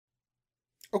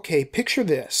Okay, picture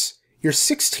this. You're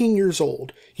 16 years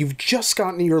old, you've just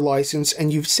gotten your license,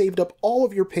 and you've saved up all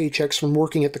of your paychecks from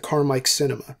working at the Carmike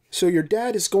Cinema. So your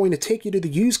dad is going to take you to the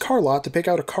used car lot to pick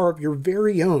out a car of your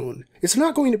very own. It's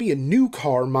not going to be a new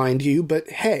car, mind you, but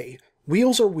hey,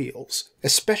 wheels are wheels,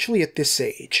 especially at this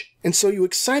age. And so you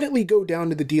excitedly go down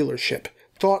to the dealership,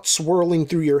 thoughts swirling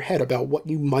through your head about what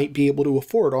you might be able to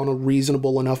afford on a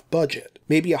reasonable enough budget.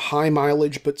 Maybe a high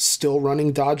mileage but still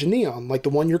running Dodge Neon like the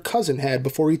one your cousin had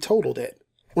before he totaled it.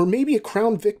 Or maybe a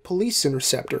Crown Vic Police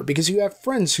Interceptor because you have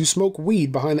friends who smoke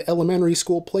weed behind the elementary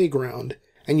school playground,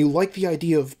 and you like the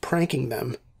idea of pranking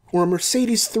them. Or a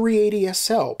Mercedes 380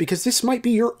 SL because this might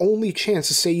be your only chance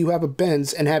to say you have a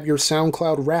Benz and have your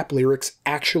SoundCloud rap lyrics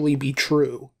actually be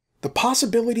true. The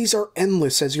possibilities are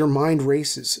endless as your mind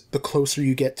races the closer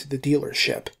you get to the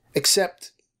dealership.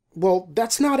 Except, well,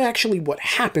 that's not actually what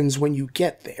happens when you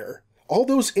get there. All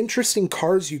those interesting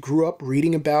cars you grew up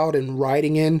reading about and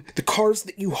riding in, the cars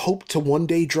that you hope to one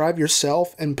day drive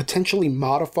yourself and potentially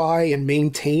modify and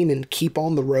maintain and keep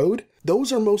on the road,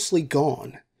 those are mostly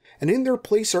gone. And in their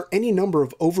place are any number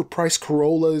of overpriced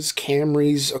Corollas,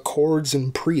 Camrys, Accords,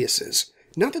 and Priuses.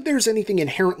 Not that there's anything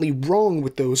inherently wrong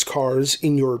with those cars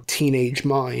in your teenage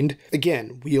mind.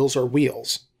 Again, wheels are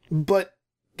wheels. But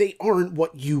they aren't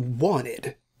what you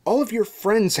wanted. All of your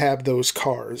friends have those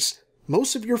cars.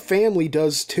 Most of your family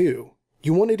does too.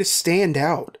 You wanted to stand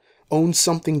out, own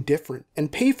something different,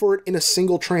 and pay for it in a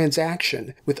single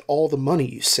transaction with all the money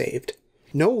you saved.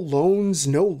 No loans,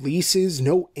 no leases,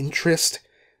 no interest.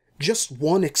 Just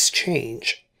one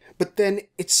exchange. But then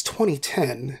it's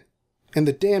 2010, and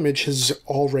the damage has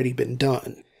already been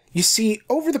done. You see,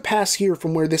 over the past year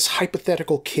from where this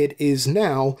hypothetical kid is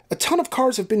now, a ton of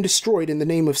cars have been destroyed in the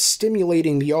name of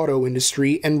stimulating the auto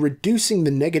industry and reducing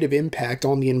the negative impact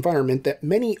on the environment that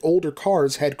many older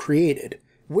cars had created,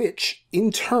 which,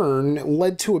 in turn,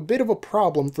 led to a bit of a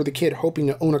problem for the kid hoping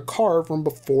to own a car from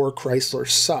before Chrysler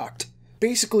sucked.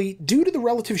 Basically, due to the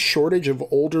relative shortage of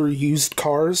older used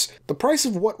cars, the price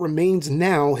of what remains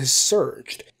now has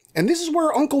surged. And this is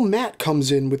where Uncle Matt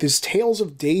comes in with his tales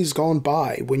of days gone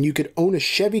by when you could own a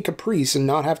Chevy Caprice and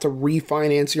not have to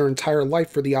refinance your entire life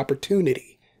for the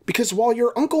opportunity. Because while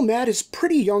your Uncle Matt is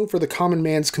pretty young for the common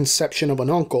man's conception of an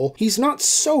uncle, he's not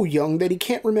so young that he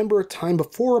can't remember a time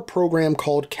before a program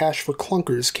called Cash for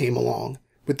Clunkers came along,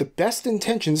 with the best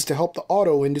intentions to help the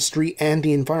auto industry and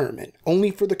the environment,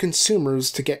 only for the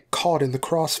consumers to get caught in the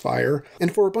crossfire,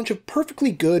 and for a bunch of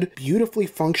perfectly good, beautifully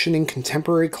functioning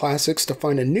contemporary classics to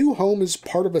find a new home as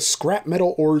part of a scrap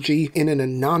metal orgy in an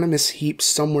anonymous heap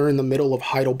somewhere in the middle of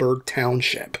Heidelberg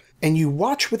Township. And you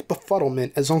watch with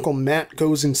befuddlement as Uncle Matt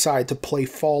goes inside to play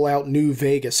Fallout New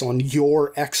Vegas on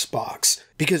your Xbox,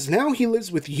 because now he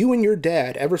lives with you and your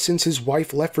dad ever since his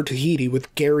wife left for Tahiti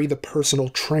with Gary the personal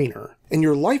trainer. And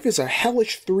your life is a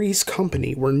hellish threes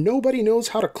company where nobody knows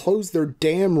how to close their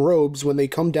damn robes when they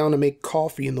come down to make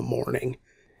coffee in the morning.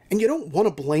 And you don't want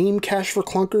to blame Cash for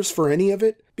Clunkers for any of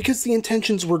it, because the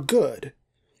intentions were good.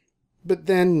 But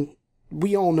then,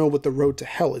 we all know what the road to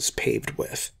hell is paved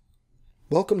with.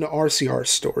 Welcome to RCR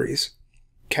Stories,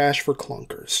 Cash for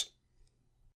Clunkers.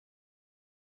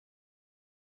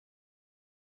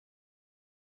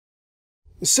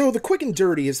 So the quick and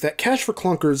dirty is that Cash for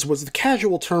Clunkers was the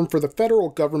casual term for the federal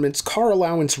government's car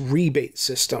allowance rebate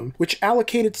system, which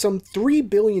allocated some $3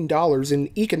 billion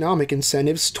in economic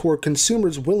incentives toward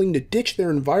consumers willing to ditch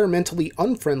their environmentally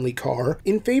unfriendly car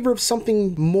in favor of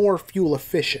something more fuel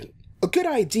efficient. A good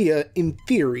idea in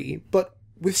theory, but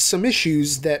with some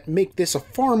issues that make this a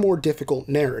far more difficult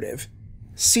narrative.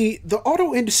 See, the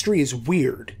auto industry is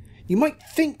weird. You might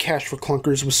think Cash for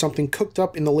Clunkers was something cooked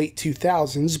up in the late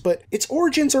 2000s, but its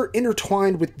origins are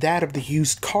intertwined with that of the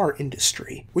used car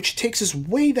industry, which takes us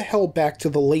way the hell back to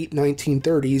the late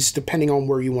 1930s, depending on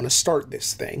where you want to start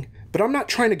this thing. But I'm not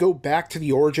trying to go back to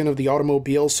the origin of the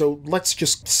automobile, so let's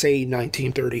just say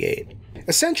 1938.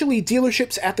 Essentially,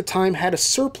 dealerships at the time had a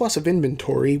surplus of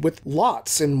inventory with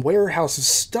lots and warehouses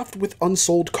stuffed with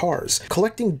unsold cars,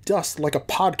 collecting dust like a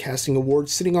podcasting award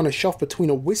sitting on a shelf between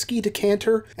a whiskey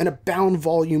decanter and a bound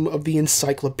volume of the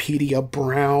Encyclopedia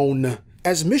Brown.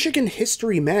 As Michigan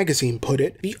History Magazine put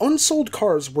it, the unsold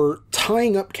cars were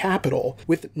tying up capital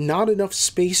with not enough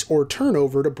space or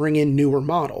turnover to bring in newer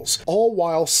models, all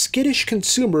while skittish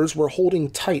consumers were holding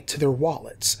tight to their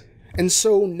wallets. And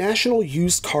so National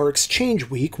Used Car Exchange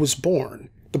Week was born.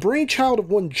 The brainchild of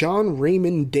one John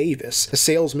Raymond Davis, a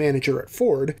sales manager at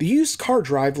Ford, the used car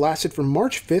drive lasted from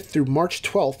March 5th through March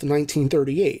 12th,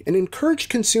 1938, and encouraged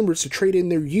consumers to trade in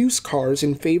their used cars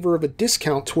in favor of a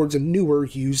discount towards a newer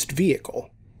used vehicle.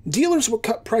 Dealers would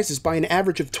cut prices by an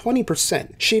average of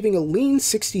 20%, shaving a lean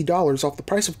 $60 off the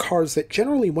price of cars that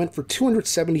generally went for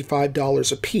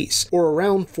 $275 apiece, or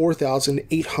around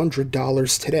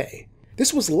 $4,800 today.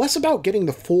 This was less about getting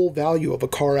the full value of a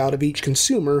car out of each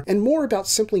consumer, and more about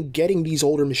simply getting these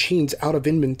older machines out of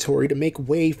inventory to make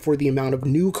way for the amount of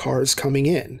new cars coming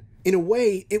in. In a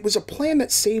way, it was a plan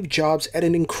that saved jobs at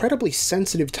an incredibly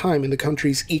sensitive time in the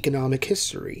country's economic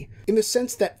history, in the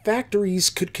sense that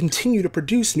factories could continue to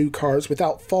produce new cars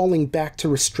without falling back to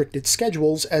restricted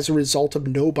schedules as a result of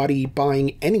nobody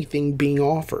buying anything being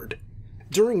offered.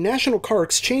 During National Car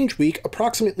Exchange Week,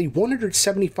 approximately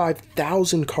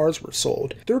 175,000 cars were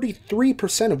sold,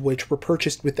 33% of which were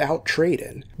purchased without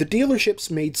trade-in. The dealerships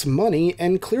made some money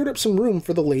and cleared up some room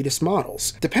for the latest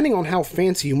models. Depending on how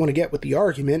fancy you want to get with the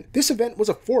argument, this event was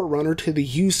a forerunner to the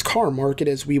used car market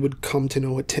as we would come to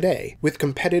know it today, with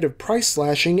competitive price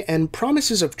slashing and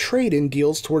promises of trade-in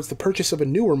deals towards the purchase of a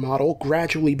newer model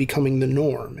gradually becoming the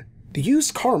norm. The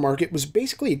used car market was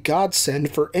basically a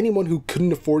godsend for anyone who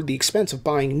couldn't afford the expense of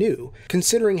buying new,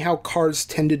 considering how cars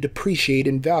tend to depreciate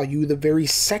in value the very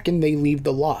second they leave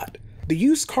the lot. The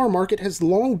used car market has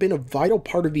long been a vital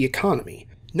part of the economy,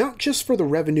 not just for the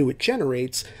revenue it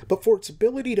generates, but for its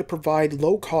ability to provide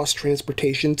low-cost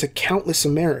transportation to countless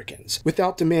Americans,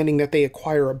 without demanding that they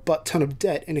acquire a butt-ton of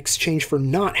debt in exchange for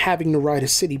not having to ride a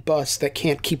city bus that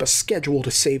can't keep a schedule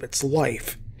to save its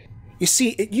life. You see,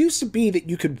 it used to be that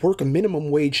you could work a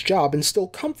minimum wage job and still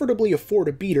comfortably afford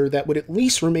a beater that would at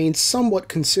least remain somewhat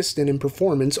consistent in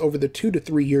performance over the 2 to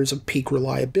 3 years of peak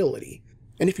reliability.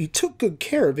 And if you took good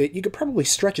care of it, you could probably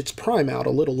stretch its prime out a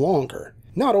little longer.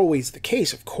 Not always the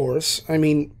case, of course. I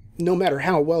mean, no matter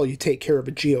how well you take care of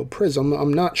a Geo Prism,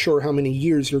 I'm not sure how many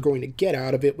years you're going to get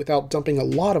out of it without dumping a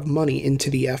lot of money into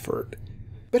the effort.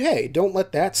 But hey, don't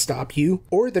let that stop you,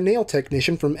 or the nail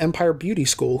technician from Empire Beauty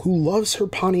School who loves her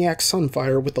Pontiac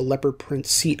Sunfire with the leopard print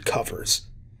seat covers.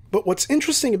 But what's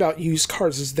interesting about used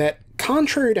cars is that,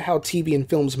 contrary to how TV and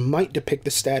films might depict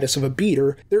the status of a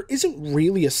beater, there isn't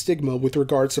really a stigma with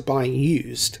regards to buying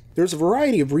used. There's a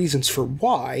variety of reasons for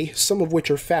why, some of which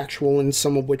are factual and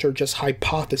some of which are just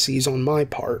hypotheses on my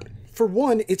part. For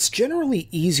one, it's generally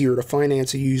easier to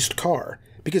finance a used car,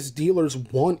 because dealers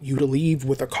want you to leave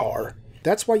with a car.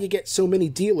 That's why you get so many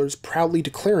dealers proudly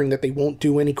declaring that they won't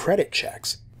do any credit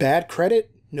checks. Bad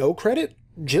credit? No credit?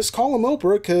 Just call them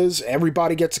Oprah, cause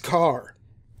everybody gets a car.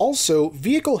 Also,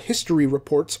 vehicle history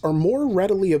reports are more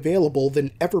readily available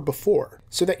than ever before,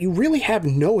 so that you really have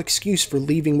no excuse for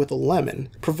leaving with a lemon,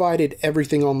 provided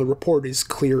everything on the report is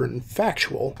clear and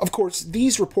factual. Of course,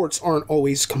 these reports aren't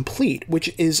always complete,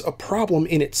 which is a problem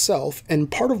in itself,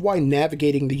 and part of why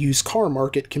navigating the used car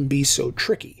market can be so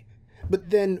tricky.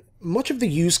 But then, much of the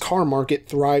used car market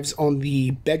thrives on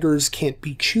the beggars can't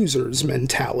be choosers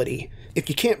mentality. If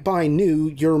you can't buy new,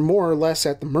 you're more or less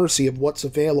at the mercy of what's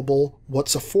available,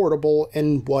 what's affordable,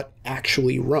 and what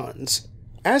actually runs.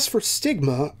 As for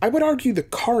stigma, I would argue the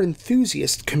car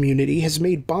enthusiast community has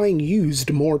made buying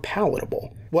used more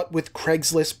palatable. What with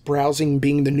Craigslist browsing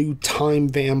being the new time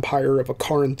vampire of a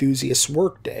car enthusiast's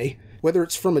workday, whether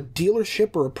it's from a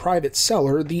dealership or a private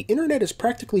seller, the internet has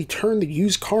practically turned the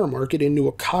used car market into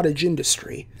a cottage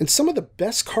industry, and some of the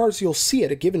best cars you'll see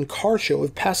at a given car show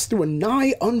have passed through a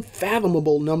nigh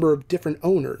unfathomable number of different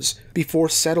owners, before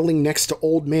settling next to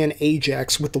old man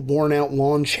Ajax with the worn-out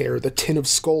lawn chair, the tin of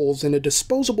skulls, and a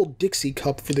disposable Dixie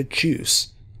cup for the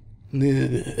juice.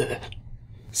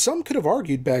 Some could have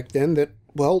argued back then that,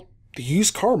 well, the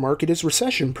used car market is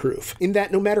recession-proof, in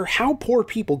that no matter how poor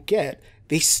people get,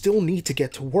 they still need to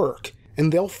get to work,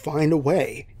 and they'll find a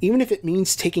way, even if it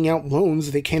means taking out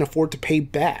loans they can't afford to pay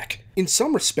back. In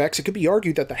some respects, it could be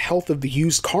argued that the health of the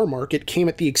used car market came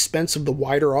at the expense of the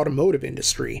wider automotive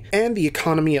industry, and the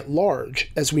economy at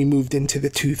large, as we moved into the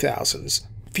 2000s.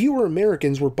 Fewer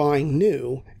Americans were buying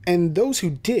new, and those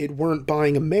who did weren't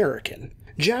buying American.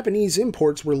 Japanese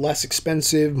imports were less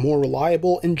expensive, more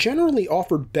reliable, and generally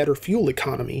offered better fuel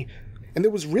economy, and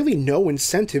there was really no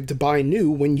incentive to buy new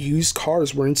when used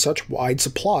cars were in such wide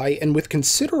supply and with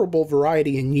considerable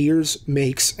variety in years,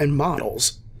 makes, and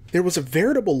models. There was a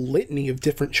veritable litany of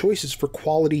different choices for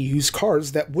quality used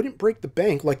cars that wouldn't break the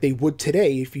bank like they would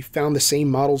today if you found the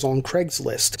same models on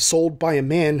Craigslist, sold by a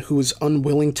man who is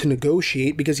unwilling to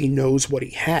negotiate because he knows what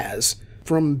he has.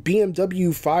 From BMW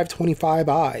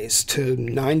 525i's to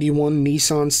 91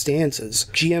 Nissan Stanzas,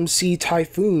 GMC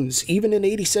Typhoons, even an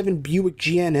 87 Buick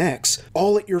GNX,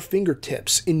 all at your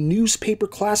fingertips in newspaper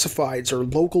classifieds or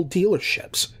local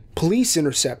dealerships. Police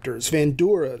Interceptors,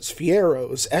 Vanduras,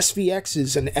 Fieros,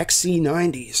 SVXs, and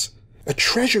XC90s. A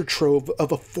treasure trove of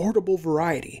affordable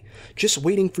variety, just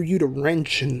waiting for you to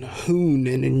wrench and hoon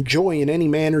and enjoy in any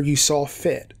manner you saw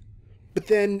fit. But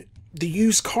then, the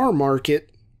used car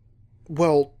market,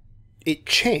 well, it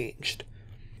changed.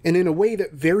 And in a way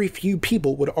that very few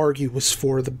people would argue was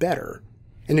for the better.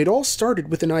 And it all started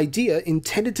with an idea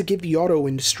intended to give the auto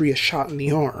industry a shot in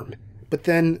the arm. But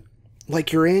then,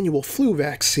 like your annual flu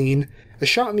vaccine, a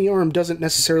shot in the arm doesn't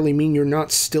necessarily mean you're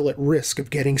not still at risk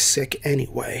of getting sick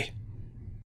anyway.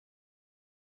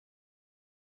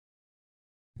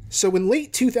 So in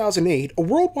late 2008, a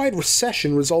worldwide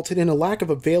recession resulted in a lack of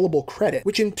available credit,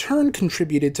 which in turn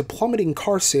contributed to plummeting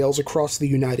car sales across the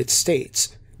United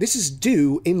States. This is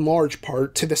due, in large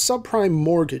part, to the subprime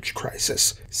mortgage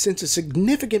crisis, since a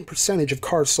significant percentage of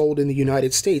cars sold in the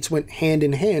United States went hand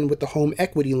in hand with the home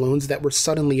equity loans that were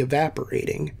suddenly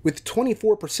evaporating, with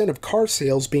 24% of car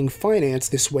sales being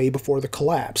financed this way before the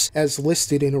collapse, as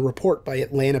listed in a report by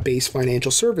Atlanta-based financial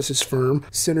services firm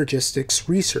Synergistics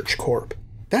Research Corp.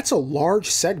 That's a large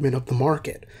segment of the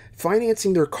market,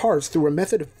 financing their cars through a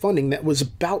method of funding that was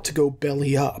about to go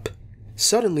belly up.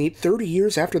 Suddenly, 30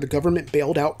 years after the government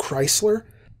bailed out Chrysler,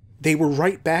 they were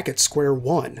right back at square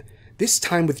one, this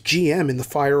time with GM in the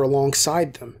fire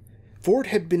alongside them. Ford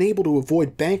had been able to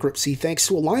avoid bankruptcy thanks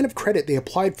to a line of credit they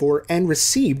applied for and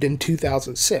received in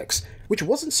 2006, which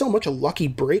wasn't so much a lucky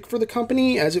break for the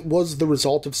company as it was the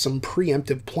result of some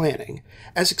preemptive planning.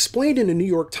 As explained in a New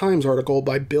York Times article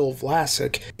by Bill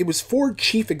Vlasic, it was Ford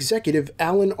chief executive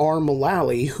Alan R.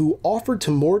 Mulally who offered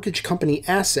to mortgage company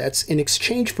assets in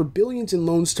exchange for billions in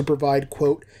loans to provide,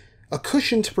 quote, a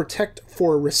cushion to protect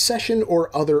for a recession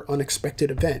or other unexpected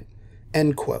event,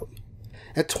 end quote.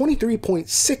 At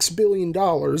 $23.6 billion,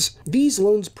 these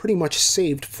loans pretty much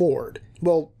saved Ford.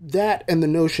 Well, that and the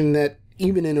notion that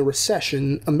even in a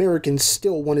recession, Americans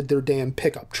still wanted their damn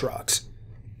pickup trucks.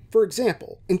 For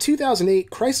example, in 2008,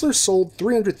 Chrysler sold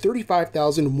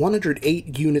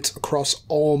 335,108 units across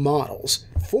all models.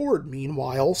 Ford,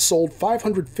 meanwhile, sold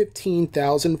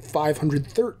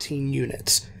 515,513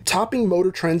 units, topping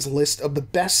Motor Trend's list of the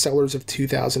best sellers of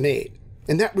 2008.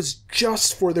 And that was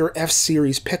just for their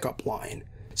F-Series pickup line.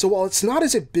 So while it's not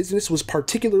as if business was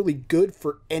particularly good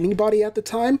for anybody at the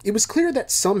time, it was clear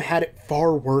that some had it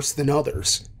far worse than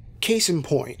others. Case in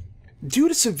point, due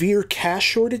to severe cash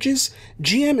shortages,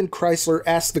 GM and Chrysler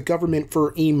asked the government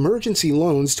for emergency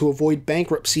loans to avoid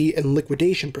bankruptcy and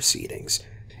liquidation proceedings.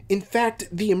 In fact,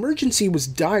 the emergency was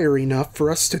dire enough for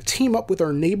us to team up with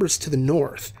our neighbors to the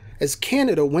north, as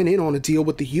Canada went in on a deal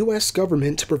with the US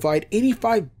government to provide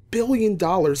 $85 billion in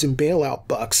bailout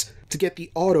bucks to get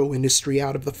the auto industry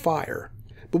out of the fire.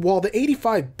 But while the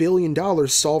 $85 billion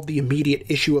solved the immediate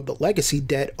issue of the legacy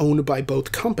debt owned by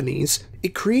both companies,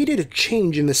 it created a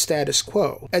change in the status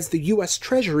quo, as the US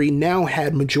Treasury now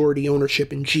had majority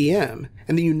ownership in GM,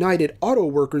 and the United Auto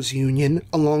Workers Union,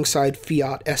 alongside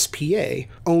Fiat SPA,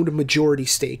 owned a majority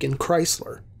stake in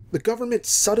Chrysler. The government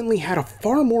suddenly had a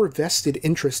far more vested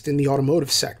interest in the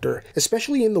automotive sector,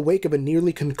 especially in the wake of a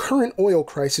nearly concurrent oil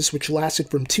crisis which lasted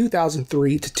from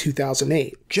 2003 to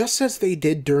 2008. Just as they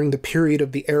did during the period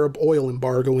of the Arab oil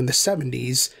embargo in the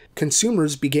 70s,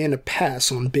 consumers began to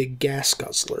pass on big gas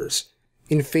guzzlers,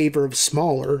 in favor of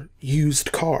smaller,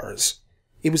 used cars.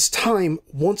 It was time,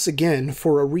 once again,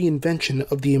 for a reinvention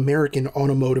of the American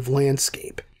automotive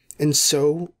landscape, and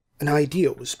so an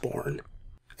idea was born.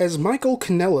 As Michael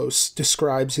Kanellos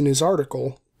describes in his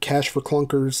article, Cash for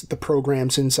Clunkers, The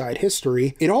Program's Inside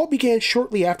History, it all began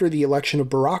shortly after the election of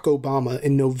Barack Obama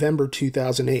in November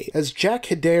 2008, as Jack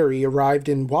Hidary arrived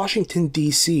in Washington,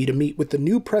 D.C. to meet with the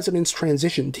new president's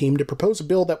transition team to propose a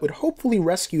bill that would hopefully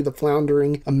rescue the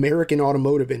floundering American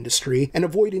automotive industry and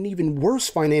avoid an even worse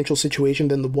financial situation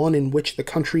than the one in which the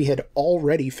country had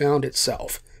already found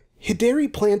itself.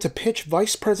 Hidary planned to pitch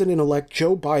Vice President-elect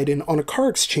Joe Biden on a car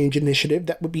exchange initiative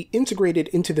that would be integrated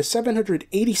into the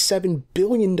 $787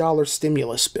 billion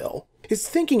stimulus bill. His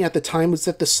thinking at the time was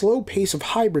that the slow pace of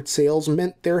hybrid sales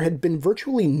meant there had been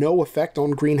virtually no effect on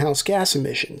greenhouse gas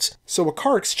emissions, so a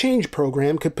car exchange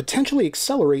program could potentially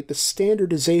accelerate the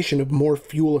standardization of more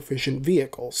fuel-efficient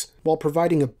vehicles, while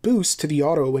providing a boost to the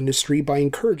auto industry by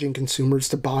encouraging consumers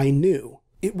to buy new.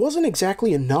 It wasn't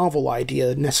exactly a novel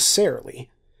idea necessarily.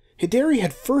 Hidary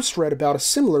had first read about a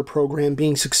similar program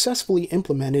being successfully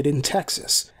implemented in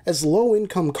Texas, as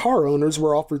low-income car owners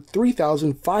were offered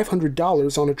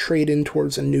 $3,500 on a trade-in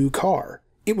towards a new car.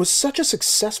 It was such a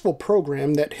successful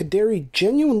program that Hidary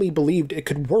genuinely believed it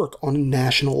could work on a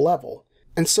national level.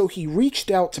 And so he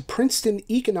reached out to Princeton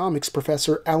economics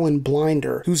professor Alan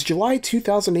Blinder, whose July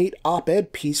 2008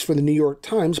 op-ed piece for the New York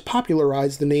Times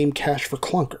popularized the name Cash for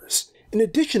Clunkers. In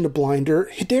addition to Blinder,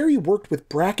 Hidary worked with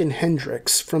Bracken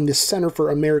Hendricks from the Center for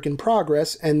American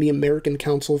Progress and the American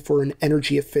Council for an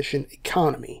Energy-Efficient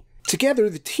Economy. Together,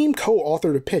 the team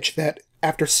co-authored a pitch that,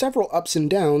 after several ups and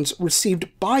downs, received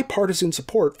bipartisan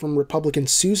support from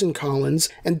Republicans Susan Collins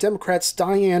and Democrats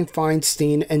Dianne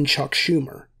Feinstein and Chuck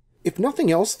Schumer. If nothing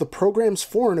else, the program's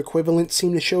foreign equivalent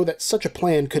seemed to show that such a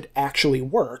plan could actually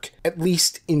work, at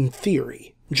least in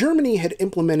theory. Germany had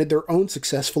implemented their own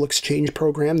successful exchange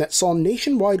program that saw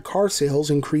nationwide car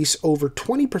sales increase over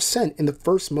 20% in the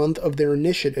first month of their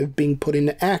initiative being put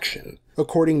into action,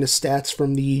 according to stats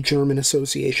from the German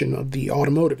Association of the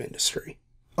Automotive Industry.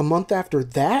 A month after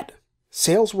that,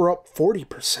 sales were up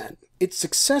 40%. Its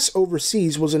success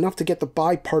overseas was enough to get the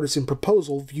bipartisan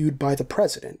proposal viewed by the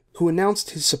president, who announced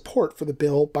his support for the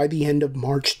bill by the end of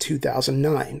March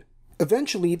 2009.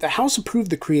 Eventually, the House approved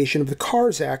the creation of the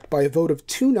CARS Act by a vote of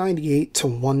 298 to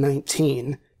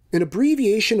 119. An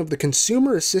abbreviation of the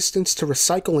Consumer Assistance to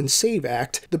Recycle and Save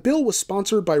Act, the bill was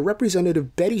sponsored by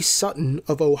Representative Betty Sutton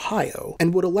of Ohio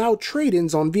and would allow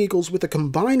trade-ins on vehicles with a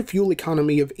combined fuel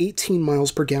economy of 18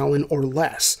 miles per gallon or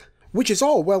less, which is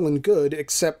all well and good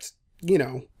except,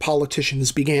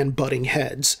 politicians began butting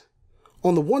heads.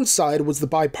 On the one side was the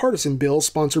bipartisan bill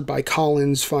sponsored by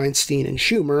Collins, Feinstein, and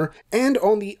Schumer, and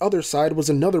on the other side was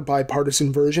another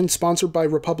bipartisan version sponsored by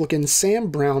Republican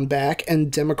Sam Brownback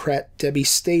and Democrat Debbie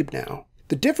Stabenow.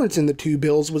 The difference in the two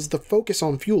bills was the focus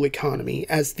on fuel economy,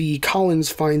 as the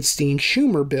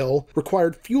Collins-Feinstein-Schumer bill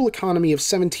required fuel economy of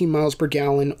 17 miles per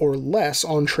gallon or less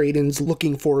on trade-ins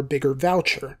looking for a bigger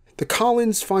voucher. The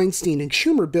Collins, Feinstein, and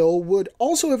Schumer bill would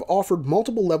also have offered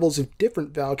multiple levels of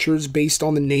different vouchers based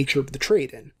on the nature of the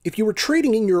trade-in. If you were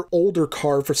trading in your older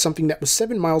car for something that was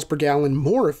 7 miles per gallon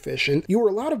more efficient, you were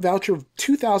allowed a voucher of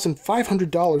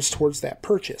 $2,500 towards that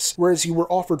purchase, whereas you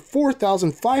were offered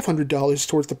 $4,500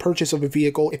 towards the purchase of a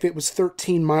vehicle if it was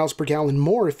 13 miles per gallon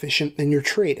more efficient than your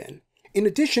trade-in. In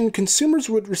addition, consumers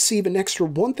would receive an extra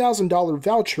 $1,000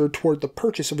 voucher toward the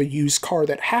purchase of a used car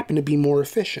that happened to be more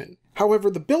efficient.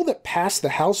 However, the bill that passed the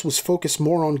House was focused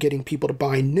more on getting people to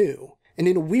buy new. And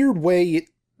in a weird way, it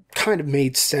kind of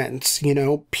made sense,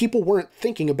 People weren't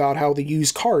thinking about how the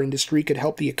used car industry could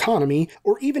help the economy,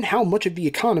 or even how much of the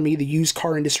economy the used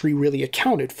car industry really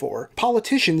accounted for.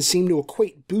 Politicians seemed to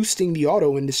equate boosting the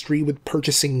auto industry with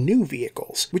purchasing new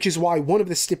vehicles, which is why one of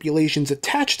the stipulations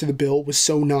attached to the bill was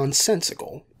so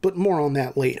nonsensical. But more on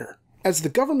that later. As the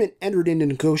government entered into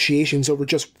negotiations over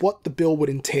just what the bill would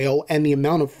entail and the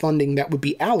amount of funding that would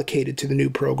be allocated to the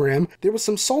new program, there was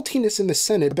some saltiness in the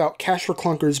Senate about cash for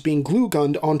clunkers being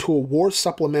glue-gunned onto a war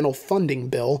supplemental funding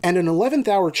bill, and an 11th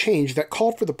hour change that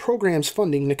called for the program's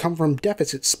funding to come from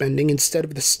deficit spending instead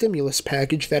of the stimulus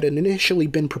package that had initially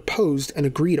been proposed and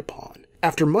agreed upon.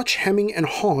 After much hemming and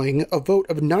hawing, a vote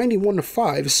of 91 to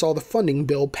 5 saw the funding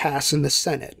bill pass in the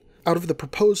Senate. Out of the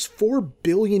proposed $4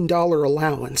 billion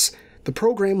allowance, the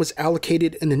program was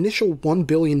allocated an initial $1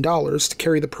 billion to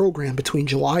carry the program between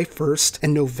July 1st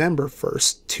and November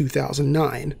 1st,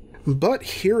 2009. But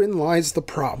herein lies the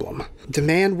problem.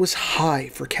 Demand was high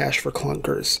for cash for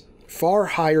clunkers, far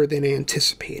higher than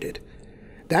anticipated.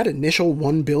 That initial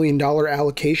 $1 billion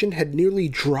allocation had nearly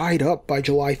dried up by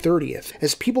July 30th,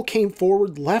 as people came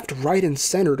forward left, right, and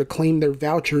center to claim their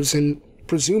vouchers and,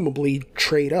 presumably,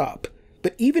 trade up.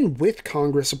 But even with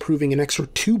Congress approving an extra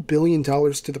 $2 billion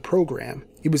to the program,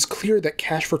 it was clear that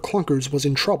Cash for Clunkers was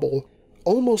in trouble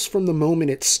almost from the moment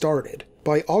it started.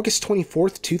 By August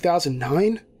 24th,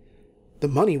 2009, the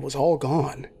money was all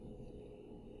gone.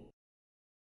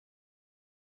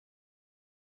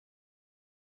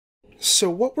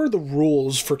 So what were the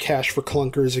rules for Cash for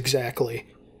Clunkers exactly?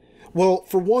 Well,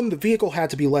 for one, the vehicle had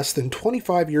to be less than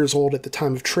 25 years old at the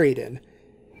time of trade-in,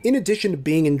 in addition to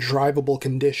being in drivable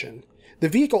condition. The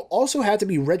vehicle also had to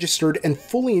be registered and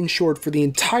fully insured for the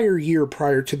entire year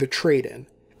prior to the trade-in.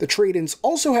 The trade-ins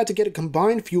also had to get a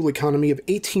combined fuel economy of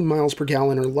 18 miles per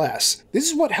gallon or less. This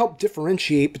is what helped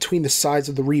differentiate between the size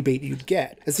of the rebate you'd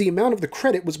get, as the amount of the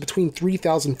credit was between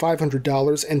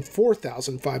 $3,500 and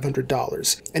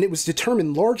 $4,500, and it was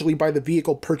determined largely by the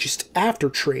vehicle purchased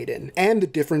after trade-in, and the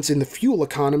difference in the fuel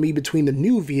economy between the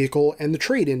new vehicle and the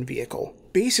trade-in vehicle.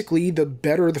 Basically, the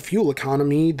better the fuel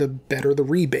economy, the better the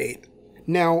rebate.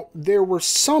 Now, there were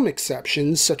some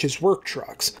exceptions, such as work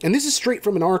trucks, and this is straight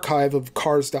from an archive of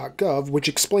cars.gov, which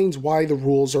explains why the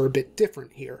rules are a bit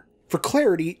different here. For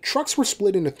clarity, trucks were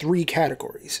split into 3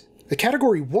 categories. The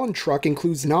Category 1 truck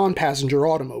includes non-passenger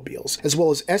automobiles, as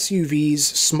well as SUVs,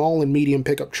 small and medium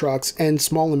pickup trucks, and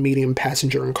small and medium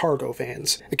passenger and cargo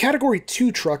vans. A Category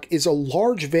 2 truck is a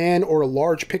large van or a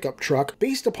large pickup truck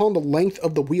based upon the length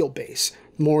of the wheelbase.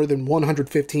 more than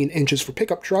 115 inches for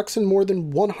pickup trucks and more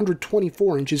than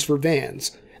 124 inches for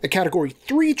vans. A Category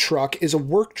 3 truck is a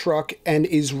work truck and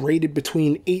is rated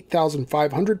between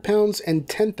 8,500 pounds and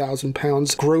 10,000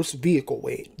 pounds gross vehicle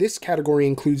weight. This category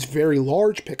includes very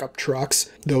large pickup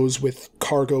trucks, those with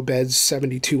cargo beds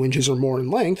 72 inches or more in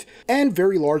length, and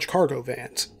very large cargo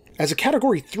vans. As a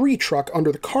Category 3 truck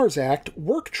under the CARS Act,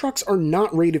 work trucks are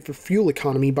not rated for fuel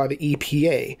economy by the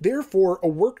EPA. Therefore, a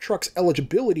work truck's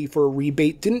eligibility for a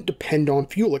rebate didn't depend on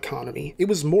fuel economy. It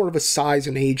was more of a size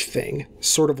and age thing,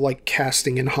 sort of like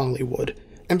casting in Hollywood.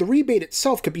 And the rebate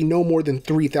itself could be no more than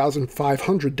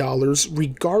 $3,500,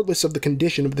 regardless of the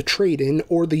condition of the trade-in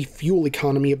or the fuel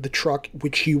economy of the truck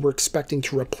which you were expecting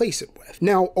to replace it with.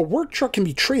 Now, a work truck can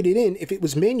be traded in if it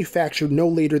was manufactured no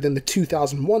later than the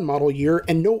 2001 model year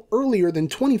and no earlier than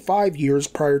 25 years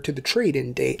prior to the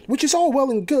trade-in date, which is all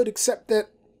well and good except that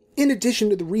in addition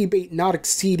to the rebate not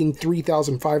exceeding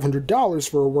 $3,500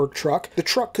 for a work truck, the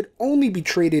truck could only be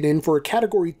traded in for a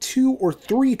Category 2 or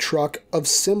 3 truck of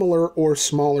similar or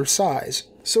smaller size.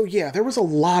 So yeah, there was a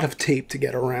lot of tape to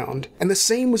get around. And the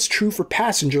same was true for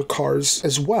passenger cars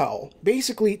as well.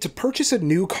 Basically, to purchase a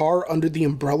new car under the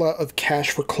umbrella of Cash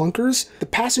for Clunkers, the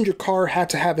passenger car had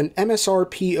to have an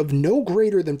MSRP of no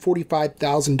greater than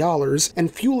 $45,000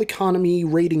 and fuel economy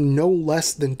rating no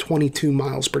less than 22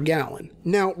 miles per gallon.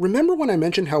 Now, remember when I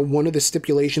mentioned how one of the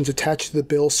stipulations attached to the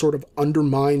bill sort of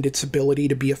undermined its ability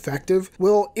to be effective?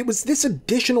 Well, it was this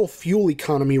additional fuel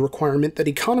economy requirement that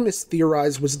economists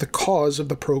theorized was the cause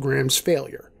of the program's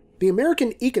failure. The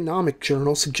American Economic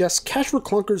Journal suggests Cash for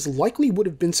Clunkers likely would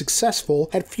have been successful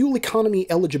had fuel economy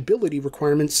eligibility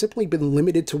requirements simply been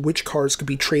limited to which cars could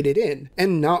be traded in,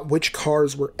 and not which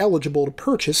cars were eligible to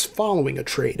purchase following a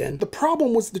trade-in. The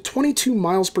problem was the 22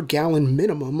 miles per gallon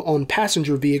minimum on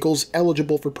passenger vehicles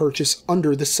eligible for purchase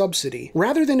under the subsidy.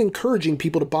 Rather than encouraging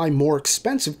people to buy more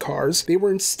expensive cars, they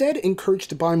were instead encouraged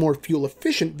to buy more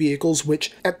fuel-efficient vehicles,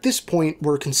 which at this point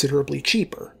were considerably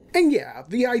cheaper. And yeah,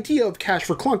 the idea of Cash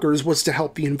for Clunkers was to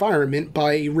help the environment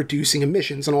by reducing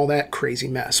emissions and all that crazy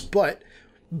mess, but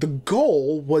the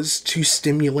goal was to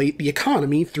stimulate the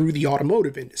economy through the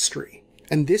automotive industry,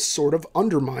 and this sort of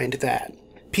undermined that.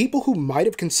 People who might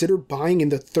have considered buying in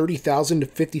the $30,000 to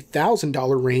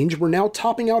 $50,000 range were now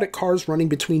topping out at cars running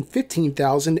between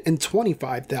 $15,000 and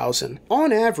 $25,000.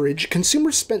 On average,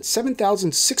 consumers spent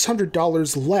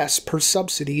 $7,600 less per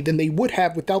subsidy than they would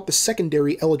have without the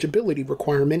secondary eligibility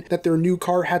requirement that their new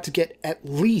car had to get at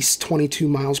least 22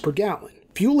 miles per gallon.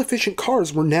 Fuel-efficient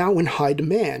cars were now in high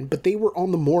demand, but they were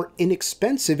on the more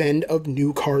inexpensive end of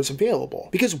new cars available.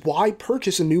 Because why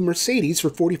purchase a new Mercedes for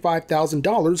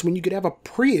 $45,000 when you could have a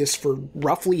Prius for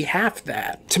roughly half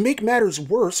that? To make matters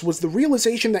worse was the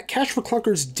realization that Cash for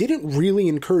Clunkers didn't really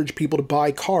encourage people to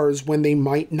buy cars when they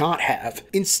might not have.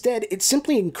 Instead, it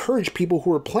simply encouraged people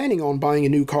who were planning on buying a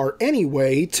new car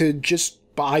anyway to just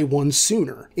buy one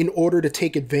sooner, in order to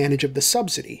take advantage of the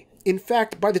subsidy. In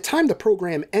fact, by the time the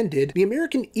program ended, the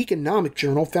American Economic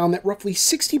Journal found that roughly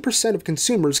 60% of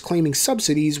consumers claiming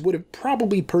subsidies would have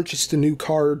probably purchased a new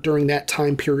car during that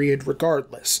time period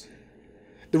regardless.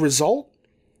 The result?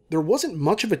 There wasn't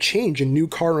much of a change in new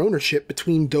car ownership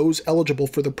between those eligible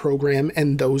for the program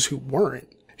and those who weren't.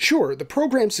 Sure, the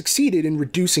program succeeded in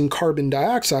reducing carbon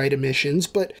dioxide emissions,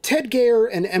 but Ted Gare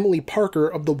and Emily Parker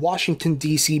of the Washington,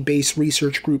 D.C.-based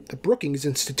research group the Brookings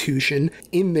Institution,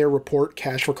 in their report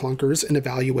Cash for Clunkers, an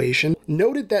Evaluation,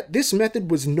 noted that this method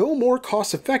was no more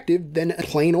cost-effective than a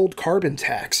plain old carbon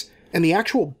tax, and the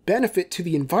actual benefit to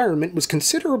the environment was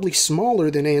considerably smaller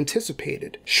than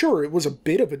anticipated. Sure, it was a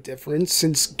bit of a difference,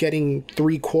 since getting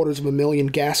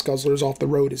 750,000 gas guzzlers off the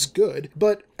road is good,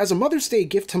 but as a Mother's Day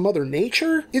gift to Mother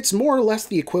Nature, it's more or less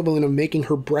the equivalent of making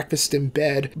her breakfast in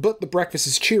bed, but the breakfast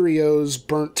is Cheerios,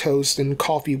 burnt toast, and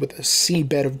coffee with a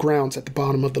seabed of grounds at the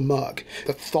bottom of the mug.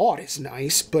 The thought is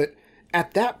nice, but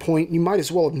at that point you might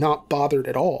as well have not bothered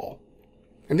at all.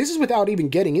 And this is without even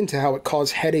getting into how it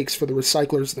caused headaches for the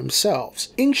recyclers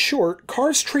themselves. In short,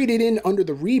 cars traded in under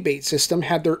the rebate system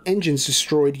had their engines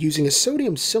destroyed using a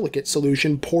sodium silicate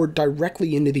solution poured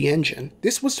directly into the engine.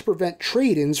 This was to prevent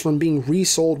trade-ins from being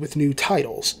resold with new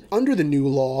titles. Under the new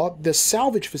law, the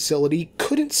salvage facility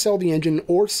couldn't sell the engine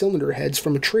or cylinder heads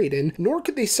from a trade-in, nor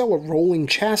could they sell a rolling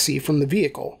chassis from the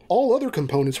vehicle. All other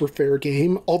components were fair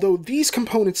game, although these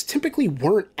components typically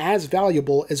weren't as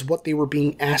valuable as what they were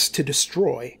being asked to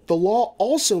destroy. destroy. The law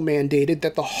also mandated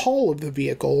that the hull of the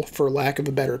vehicle, for lack of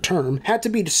a better term, had to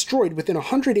be destroyed within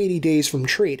 180 days from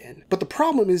trade-in. But the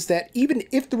problem is that even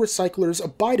if the recyclers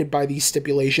abided by these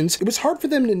stipulations, it was hard for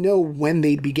them to know when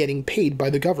they'd be getting paid by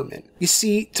the government. You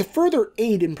see, to further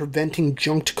aid in preventing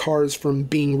junked cars from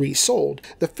being resold,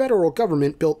 the federal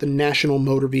government built the National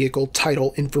Motor Vehicle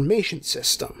Title Information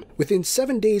System. Within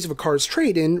 7 days of a car's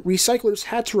trade-in, recyclers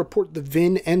had to report the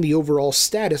VIN and the overall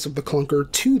status of the clunker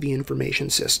to the information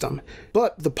system.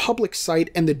 But the public site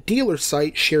and the dealer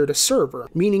site shared a server,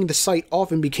 meaning the site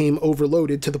often became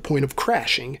overloaded to the point of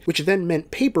crashing, which then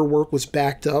meant paperwork was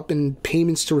backed up and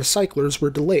payments to recyclers were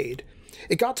delayed.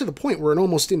 It got to the point where it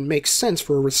almost didn't make sense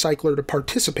for a recycler to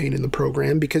participate in the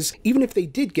program because even if they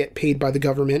did get paid by the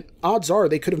government, odds are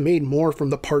they could have made more from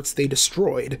the parts they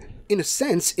destroyed. In a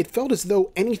sense, it felt as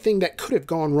though anything that could have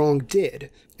gone wrong did,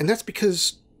 and that's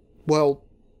because, well,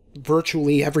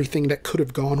 virtually everything that could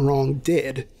have gone wrong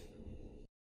did.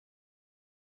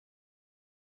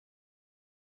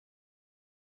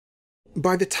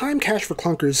 By the time Cash for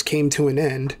Clunkers came to an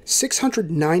end,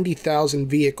 690,000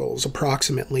 vehicles,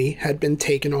 approximately, had been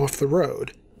taken off the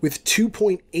road, with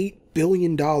 $2.8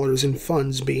 billion in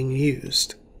funds being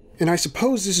used. And I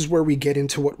suppose this is where we get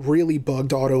into what really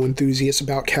bugged auto enthusiasts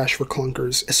about Cash for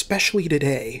Clunkers, especially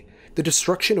today: the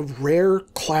destruction of rare,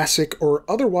 classic, or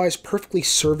otherwise perfectly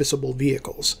serviceable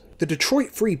vehicles. The Detroit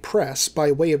Free Press,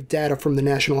 by way of data from the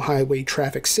National Highway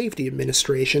Traffic Safety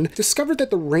Administration, discovered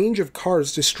that the range of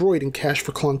cars destroyed in Cash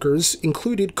for Clunkers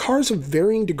included cars of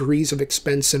varying degrees of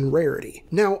expense and rarity.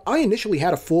 Now, I initially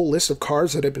had a full list of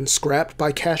cars that had been scrapped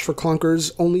by Cash for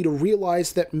Clunkers, only to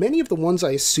realize that many of the ones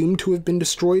I assumed to have been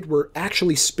destroyed were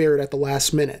actually spared at the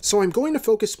last minute. So I'm going to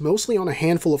focus mostly on a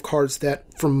handful of cars that,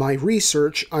 from my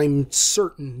research, I'm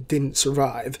certain didn't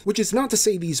survive. Which is not to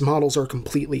say these models are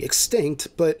completely extinct,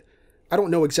 but I don't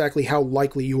know exactly how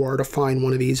likely you are to find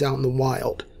one of these out in the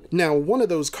wild. Now, one of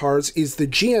those cars is the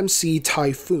GMC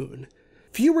Typhoon.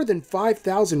 Fewer than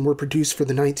 5,000 were produced for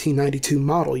the 1992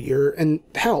 model year, and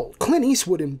hell, Clint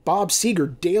Eastwood and Bob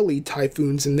Seger daily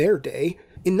Typhoons in their day.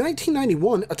 In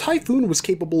 1991, a Typhoon was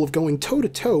capable of going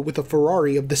toe-to-toe with a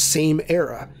Ferrari of the same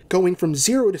era, going from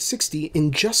 0 to 60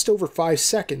 in just over 5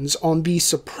 seconds on the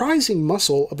surprising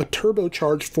muscle of a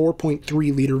turbocharged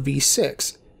 4.3-liter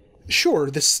V6.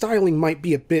 Sure, the styling might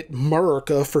be a bit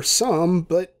Murica for some,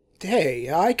 but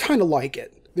hey, I kinda like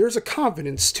it. There's a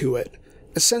confidence to it,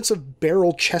 a sense of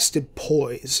barrel-chested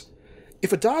poise.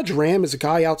 If a Dodge Ram is a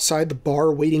guy outside the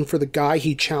bar waiting for the guy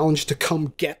he challenged to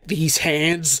come get these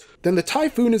hands, then the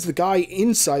Typhoon is the guy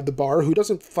inside the bar who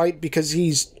doesn't fight because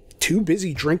he's too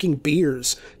busy drinking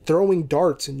beers, throwing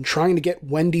darts, and trying to get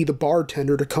Wendy the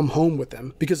bartender to come home with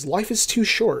him, because life is too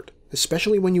short,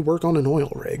 especially when you work on an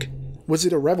oil rig. Was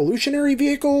it a revolutionary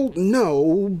vehicle?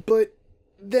 No, but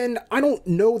then I don't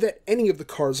know that any of the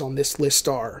cars on this list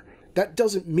are. That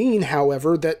doesn't mean,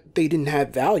 however, that they didn't have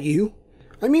value.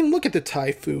 I mean, look at the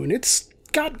Typhoon. It's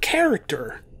got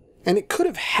character. And it could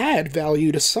have had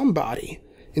value to somebody,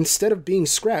 instead of being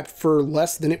scrapped for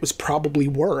less than it was probably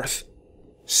worth.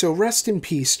 So rest in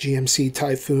peace, GMC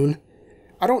Typhoon.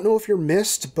 I don't know if you're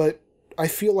missed, but I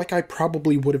feel like I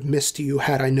probably would have missed you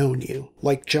had I known you,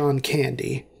 like John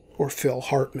Candy. Or Phil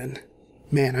Hartman.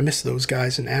 Man, I miss those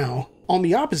guys now. On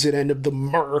the opposite end of the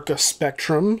Murica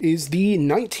spectrum is the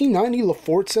 1990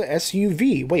 LaForza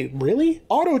SUV. Wait, really?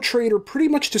 Auto Trader pretty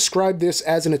much described this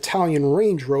as an Italian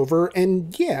Range Rover,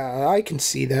 and yeah, I can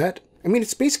see that. I mean,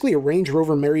 it's basically a Range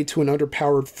Rover married to an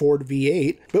underpowered Ford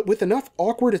V8, but with enough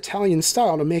awkward Italian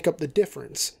style to make up the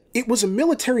difference. It was a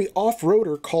military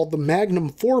off-roader called the Magnum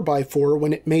 4x4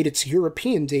 when it made its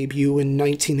European debut in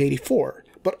 1984.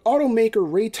 But automaker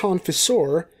Rayton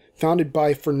Fissor, founded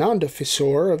by Fernanda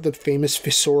Fissor of the famous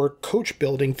Fissor coach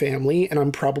building family, and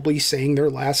I'm probably saying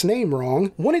their last name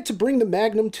wrong, wanted to bring the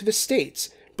Magnum to the States,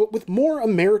 but with more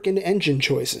American engine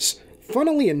choices.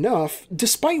 Funnily enough,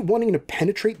 despite wanting to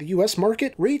penetrate the US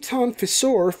market, Rayton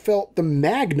Fissor felt the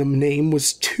Magnum name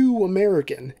was too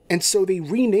American, and so they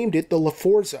renamed it the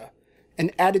LaForza,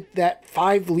 and added that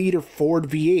 5-liter Ford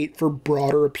V8 for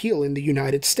broader appeal in the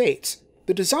United States.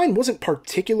 The design wasn't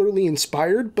particularly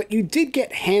inspired, but you did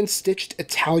get hand-stitched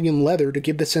Italian leather to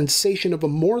give the sensation of a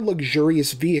more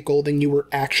luxurious vehicle than you were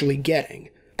actually getting.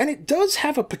 And it does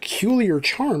have a peculiar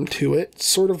charm to it,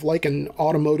 sort of like an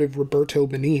automotive Roberto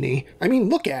Benigni. I mean,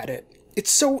 look at it.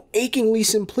 It's so achingly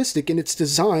simplistic in its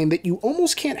design that you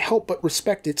almost can't help but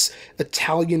respect its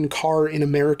Italian car in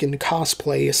American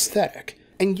cosplay aesthetic.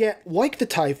 And yet, like the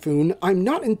Typhoon, I'm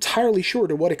not entirely sure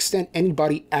to what extent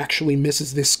anybody actually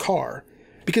misses this car.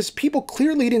 because people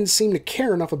clearly didn't seem to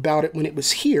care enough about it when it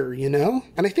was here, you know?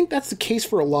 And I think that's the case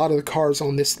for a lot of the cars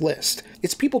on this list.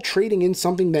 It's people trading in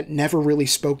something that never really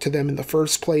spoke to them in the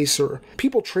first place, or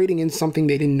people trading in something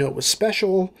they didn't know was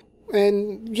special,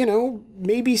 and, you know,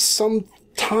 maybe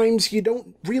sometimes you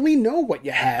don't really know what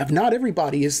you have. Not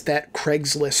everybody is that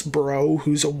Craigslist bro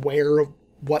who's aware of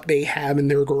what they have in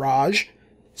their garage.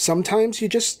 Sometimes you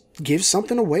just give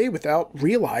something away without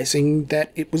realizing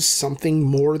that it was something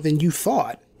more than you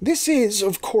thought. This is,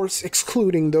 of course,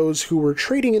 excluding those who were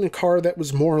trading in a car that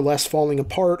was more or less falling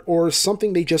apart, or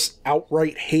something they just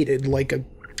outright hated, like a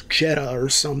Jetta or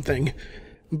something.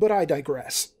 But I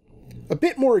digress. A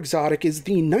bit more exotic is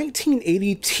the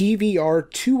 1980 TVR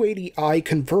 280i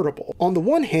convertible. On the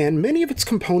one hand, many of its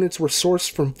components were sourced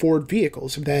from Ford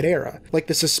vehicles of that era, like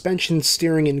the suspension,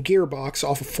 steering, and gearbox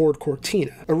off a Ford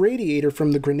Cortina, a radiator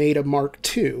from the Grenada Mark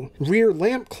II, rear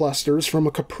lamp clusters from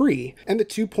a Capri, and the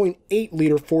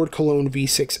 2.8-liter Ford Cologne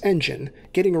V6 engine,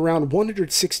 getting around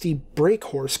 160 brake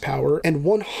horsepower and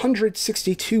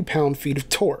 162 pound-feet of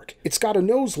torque. It's got a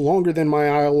nose longer than my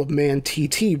Isle of Man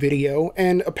TT video,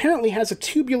 and apparently has a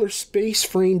tubular space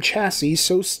frame chassis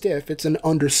so stiff it's an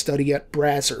understudy at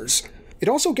Brazzers. It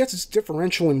also gets its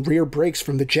differential and rear brakes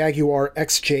from the Jaguar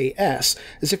XJS,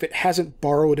 as if it hasn't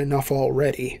borrowed enough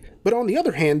already. But on the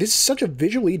other hand, this is such a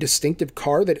visually distinctive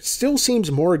car that it still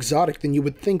seems more exotic than you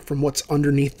would think from what's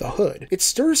underneath the hood. It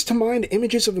stirs to mind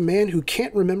images of a man who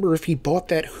can't remember if he bought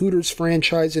that Hooters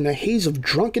franchise in a haze of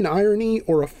drunken irony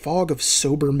or a fog of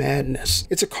sober madness.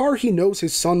 It's a car he knows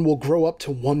his son will grow up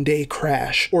to one day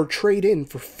crash, or trade in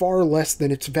for far less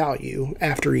than its value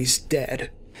after he's dead.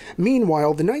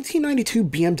 Meanwhile, the 1992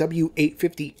 BMW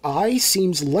 850i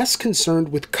seems less concerned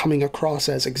with coming across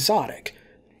as exotic.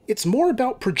 It's more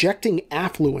about projecting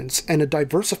affluence and a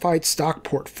diversified stock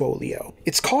portfolio.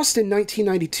 Its cost in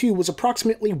 1992 was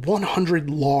approximately $100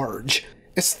 large.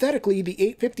 Aesthetically, the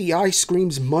 850i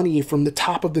screams money from the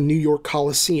top of the New York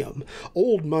Coliseum.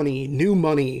 Old money, new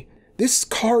money. This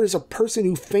car is a person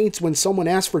who faints when someone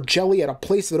asks for jelly at a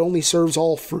place that only serves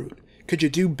all fruit. Could you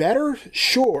do better?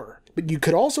 Sure. But you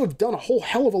could also have done a whole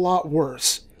hell of a lot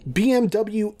worse.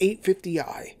 BMW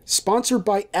 850i, sponsored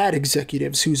by ad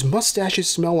executives whose mustaches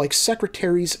smell like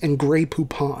secretaries and Grey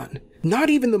Poupon. Not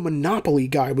even the Monopoly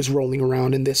guy was rolling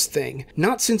around in this thing,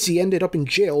 not since he ended up in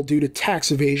jail due to tax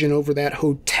evasion over that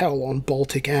hotel on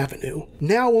Baltic Avenue.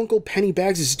 Now Uncle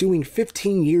Pennybags is doing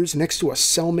 15 years next to a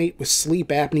cellmate with sleep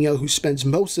apnea who spends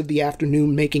most of the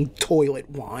afternoon making toilet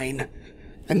wine.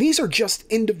 And these are just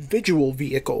individual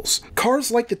vehicles.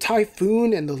 Cars like the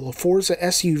Typhoon and the LaForza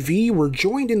SUV were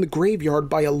joined in the graveyard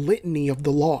by a litany of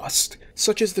the lost,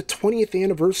 such as the 20th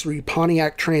anniversary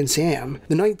Pontiac Trans Am,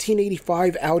 the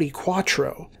 1985 Audi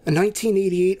Quattro, a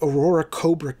 1988 Aurora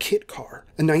Cobra kit car,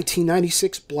 a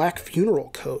 1996 black funeral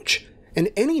coach,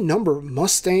 and any number of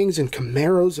Mustangs and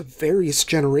Camaros of various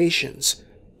generations.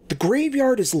 The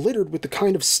graveyard is littered with the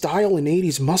kind of style and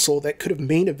 80s muscle that could have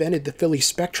main evented the Philly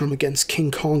Spectrum against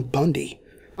King Kong Bundy.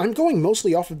 I'm going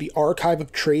mostly off of the archive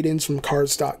of trade-ins from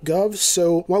cars.gov,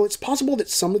 so while it's possible that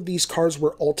some of these cars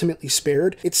were ultimately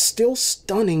spared, it's still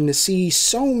stunning to see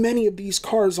so many of these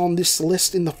cars on this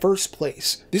list in the first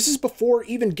place. This is before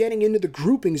even getting into the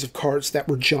groupings of cars that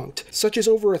were junked, such as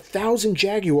over 1,000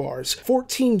 Jaguars,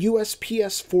 14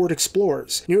 USPS Ford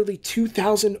Explorers, nearly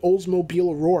 2,000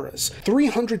 Oldsmobile Auroras,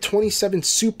 327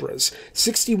 Supras,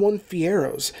 61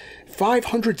 Fieros,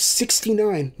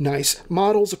 569 nice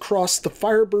models across the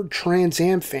Firebird Trans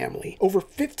Am family, over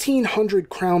 1,500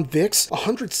 Crown Vics,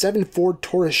 107 Ford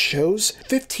Taurus shows,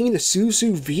 15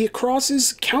 Isuzu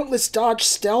V-Crosses, countless Dodge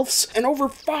Stealths, and over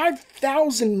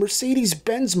 5,000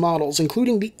 Mercedes-Benz models,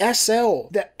 including the SL,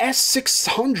 the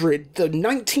S600, the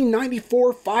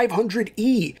 1994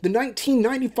 500E, the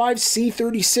 1995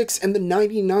 C36, and the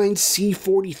 99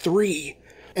 C43.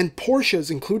 And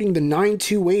Porsches including the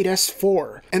 928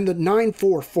 S4 and the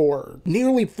 944,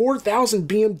 nearly 4,000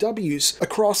 BMWs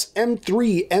across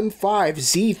M3, M5,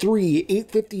 Z3,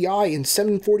 850i, and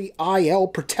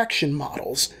 740iL protection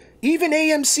models. Even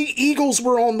AMC Eagles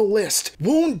were on the list,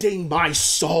 wounding my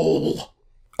soul.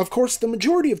 Of course, the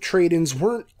majority of trade-ins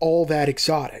weren't all that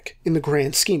exotic, in the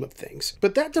grand scheme of things,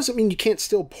 but that doesn't mean you can't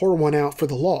still pour one out for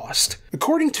the lost.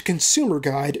 According to Consumer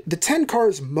Guide, the 10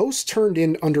 cars most turned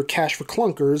in under Cash for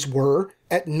Clunkers were,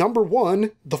 at number 1,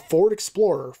 the Ford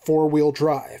Explorer 4-wheel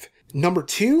drive. Number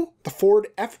 2, the Ford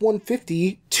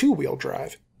F-150 2-wheel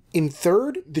drive. In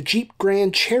third, the Jeep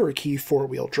Grand Cherokee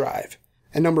 4-wheel drive.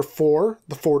 And number 4,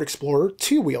 the Ford Explorer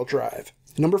 2-wheel drive.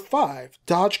 Number 5,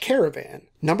 Dodge Caravan.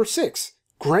 Number 6,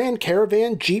 Grand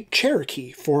Caravan Jeep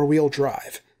Cherokee 4-wheel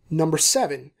drive. Number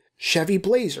 7, Chevy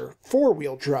Blazer,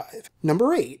 4-wheel drive.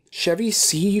 Number 8, Chevy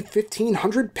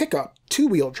C1500 pickup,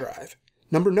 2-wheel drive.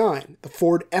 Number 9, the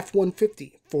Ford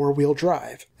F-150, 4-wheel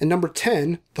drive. And number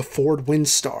 10, the Ford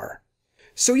Windstar.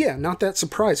 So yeah, not that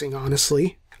surprising,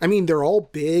 honestly. I mean, they're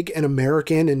all big and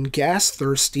American and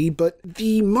gas-thirsty, but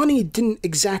the money didn't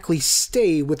exactly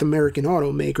stay with American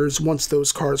automakers once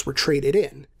those cars were traded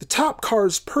in. The top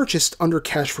cars purchased under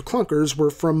Cash for Clunkers were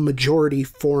from majority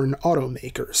foreign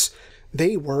automakers.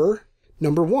 They were,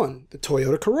 number 1, the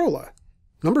Toyota Corolla.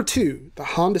 Number 2, the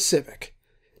Honda Civic.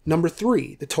 Number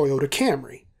 3, the Toyota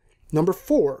Camry. Number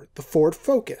 4, the Ford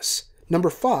Focus. Number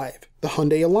 5, the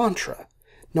Hyundai Elantra.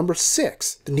 Number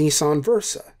 6, the Nissan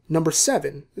Versa. Number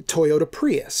 7, the Toyota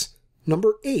Prius.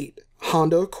 Number 8,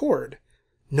 Honda Accord.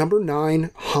 Number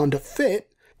 9, Honda Fit.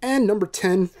 And number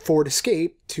 10, Ford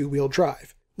Escape, 2-wheel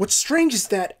drive. What's strange is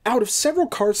that out of several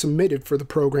cars submitted for the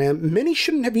program, many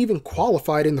shouldn't have even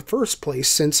qualified in the first place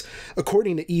since,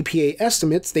 according to EPA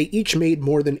estimates, they each made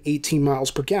more than 18 miles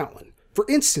per gallon. For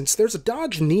instance, there's a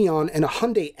Dodge Neon and a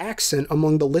Hyundai Accent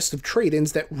among the list of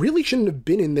trade-ins that really shouldn't have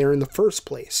been in there in the first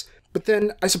place. But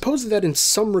then, I suppose that in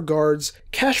some regards,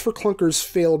 Cash for Clunkers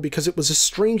failed because it was a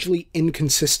strangely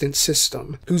inconsistent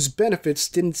system, whose benefits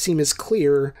didn't seem as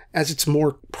clear as its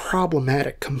more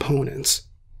problematic components.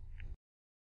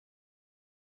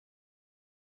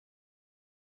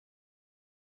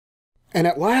 And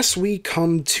at last we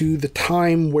come to the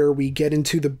time where we get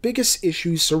into the biggest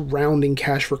issues surrounding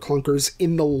Cash for Clunkers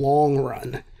in the long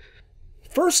run.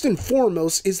 First and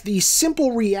foremost is the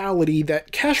simple reality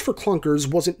that Cash for Clunkers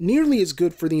wasn't nearly as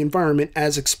good for the environment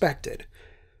as expected.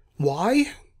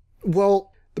 Why?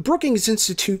 Well, the Brookings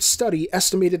Institute study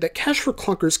estimated that Cash for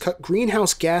Clunkers cut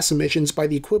greenhouse gas emissions by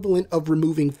the equivalent of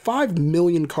removing 5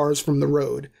 million cars from the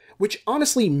road, which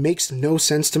honestly makes no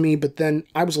sense to me, but then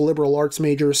I was a liberal arts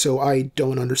major, so I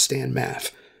don't understand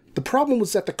math. The problem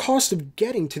was that the cost of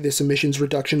getting to this emissions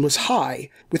reduction was high,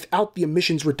 without the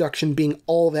emissions reduction being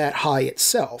all that high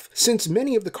itself, since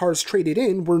many of the cars traded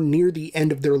in were near the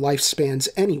end of their lifespans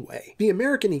anyway. The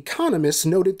American Economist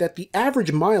noted that the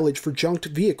average mileage for junked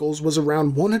vehicles was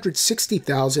around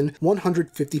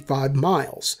 160,155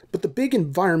 miles, but the big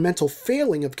environmental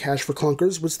failing of Cash for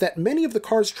Clunkers was that many of the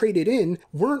cars traded in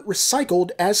weren't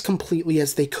recycled as completely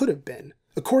as they could have been.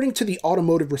 According to the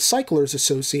Automotive Recyclers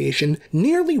Association,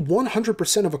 nearly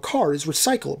 100% of a car is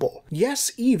recyclable.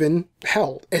 Yes, even,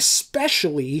 hell,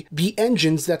 especially the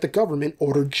engines that the government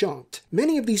ordered junked.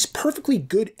 Many of these perfectly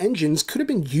good engines could have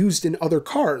been used in other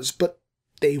cars, but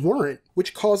they weren't,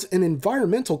 which caused an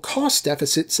environmental cost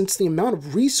deficit since the amount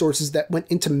of resources that went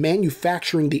into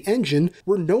manufacturing the engine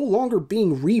were no longer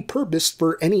being repurposed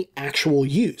for any actual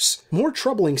use. More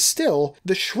troubling still,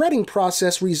 the shredding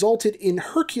process resulted in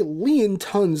Herculean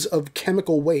tons of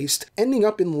chemical waste ending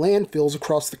up in landfills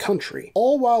across the country,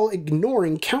 all while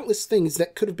ignoring countless things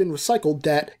that could have been recycled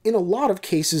that, in a lot of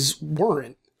cases,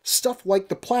 weren't. Stuff like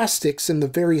the plastics and the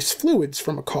various fluids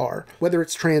from a car, whether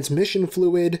it's transmission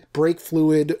fluid, brake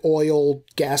fluid, oil,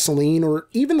 gasoline, or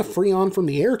even the Freon from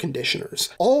the air conditioners,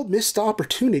 all missed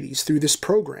opportunities through this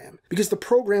program, because the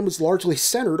program was largely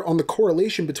centered on the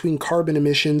correlation between carbon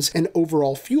emissions and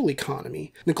overall fuel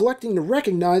economy, neglecting to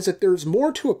recognize that there's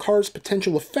more to a car's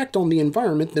potential effect on the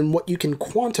environment than what you can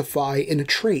quantify in a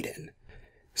trade-in.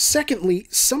 Secondly,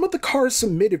 some of the cars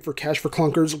submitted for Cash for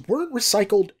Clunkers weren't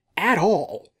recycled at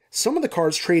all. Some of the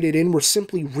cars traded in were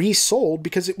simply resold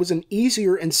because it was an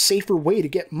easier and safer way to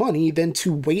get money than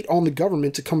to wait on the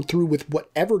government to come through with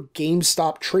whatever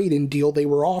GameStop trade-in deal they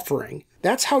were offering.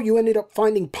 That's how you ended up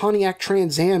finding Pontiac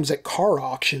Trans Ams at car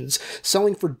auctions,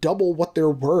 selling for double what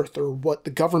they're worth or what the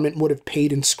government would have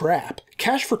paid in scrap.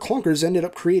 Cash for Clunkers ended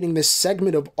up creating this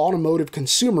segment of automotive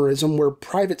consumerism where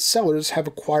private sellers have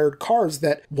acquired cars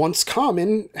that, once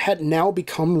common, had now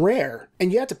become rare.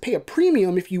 And you had to pay a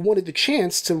premium if you wanted the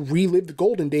chance to relive the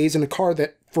golden days in a car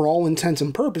that, for all intents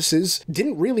and purposes,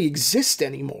 didn't really exist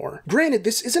anymore. Granted,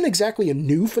 this isn't exactly a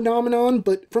new phenomenon,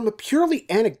 but from a purely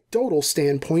anecdotal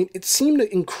standpoint, it seemed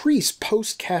to increase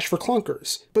post-Cash for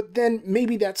Clunkers. But then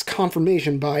maybe that's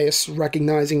confirmation bias,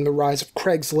 recognizing the rise of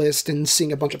Craigslist and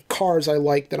seeing a bunch of cars I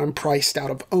like that I'm priced out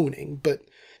of owning, but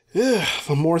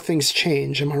the more things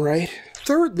change, am I right?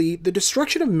 Thirdly, the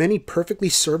destruction of many perfectly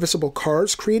serviceable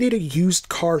cars created a used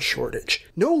car shortage.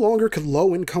 No longer could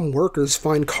low-income workers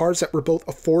find cars that were both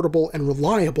affordable and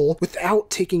reliable without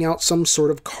taking out some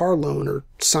sort of car loan or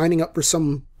signing up for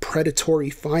some predatory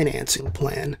financing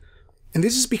plan. And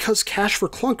this is because Cash for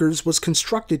Clunkers was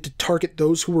constructed to target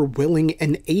those who were willing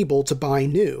and able to buy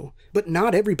new. But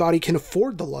not everybody can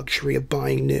afford the luxury of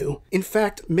buying new. In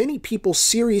fact, many people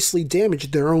seriously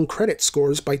damaged their own credit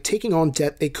scores by taking on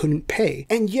debt they couldn't pay.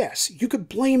 And yes, you could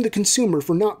blame the consumer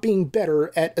for not being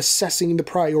better at assessing the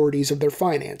priorities of their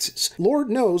finances. Lord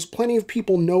knows plenty of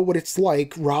people know what it's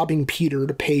like robbing Peter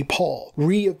to pay Paul,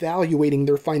 reevaluating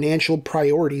their financial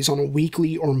priorities on a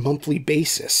weekly or monthly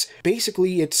basis.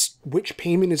 Basically, it's which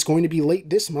payment is going to be late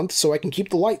this month so I can keep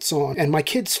the lights on and my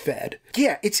kids fed.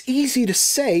 Yeah, it's easy to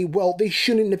say, well, they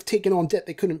shouldn't have taken on debt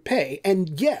they couldn't pay.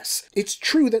 And yes, it's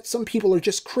true that some people are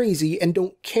just crazy and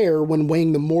don't care when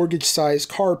weighing the mortgage-sized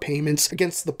car payments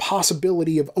against the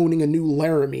possibility of owning a new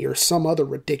Laramie or some other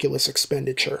ridiculous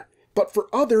expenditure. But for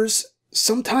others,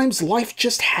 sometimes life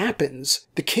just happens.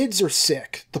 The kids are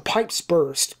sick, the pipes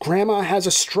burst, grandma has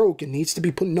a stroke and needs to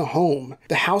be put in a home,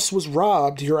 the house was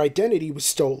robbed, your identity was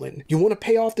stolen, you want to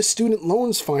pay off the student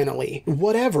loans finally,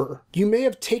 whatever. You may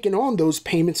have taken on those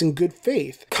payments in good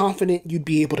faith, confident you'd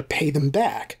be able to pay them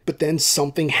back, but then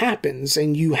something happens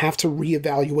and you have to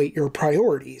reevaluate your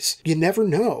priorities. You never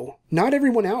know. Not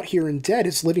everyone out here in debt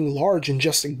is living large and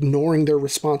just ignoring their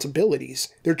responsibilities.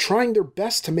 They're trying their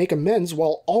best to make amends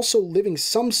while also living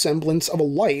some semblance of a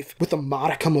life with a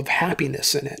modicum of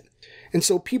happiness in it. And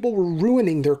so people were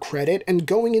ruining their credit and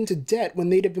going into debt when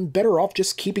they'd have been better off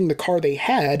just keeping the car they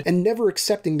had and never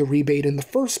accepting the rebate in the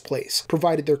first place,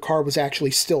 provided their car was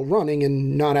actually still running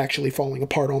and not actually falling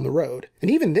apart on the road. And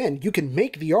even then, you can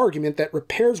make the argument that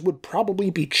repairs would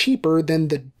probably be cheaper than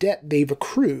the debt they've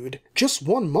accrued. Just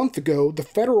 1 month ago, the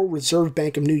Federal Reserve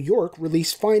Bank of New York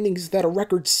released findings that a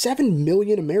record 7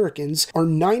 million Americans are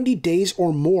 90 days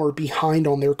or more behind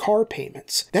on their car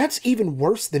payments. That's even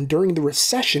worse than during the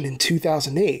recession in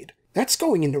 2008. That's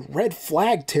going into red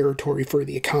flag territory for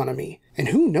the economy, and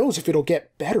who knows if it'll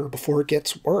get better before it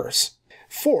gets worse.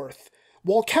 Fourth,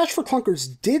 while Cash for Clunkers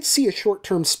did see a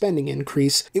short-term spending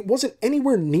increase, it wasn't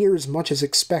anywhere near as much as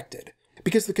expected,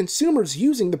 because the consumers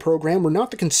using the program were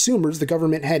not the consumers the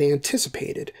government had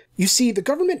anticipated. You see, the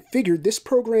government figured this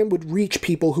program would reach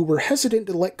people who were hesitant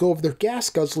to let go of their gas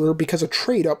guzzler because a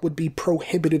trade-up would be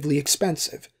prohibitively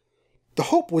expensive. The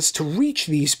hope was to reach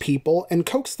these people and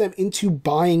coax them into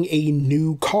buying a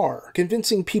new car,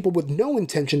 convincing people with no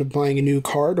intention of buying a new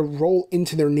car to roll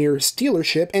into their nearest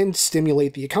dealership and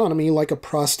stimulate the economy like a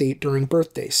prostate during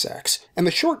birthday sex. And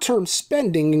the short-term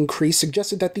spending increase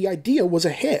suggested that the idea was a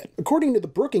hit. According to the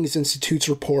Brookings Institute's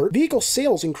report, vehicle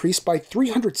sales increased by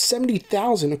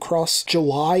 370,000 across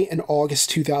July and August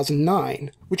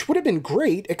 2009, which would have been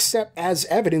great, except as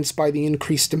evidenced by the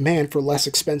increased demand for less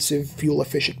expensive,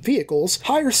 fuel-efficient vehicles,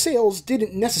 higher sales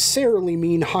didn't necessarily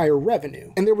mean higher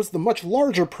revenue, and there was the much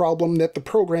larger problem that the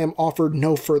program offered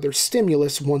no further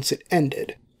stimulus once it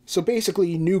ended. So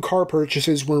basically, new car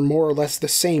purchases were more or less the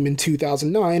same in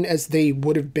 2009 as they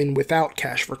would have been without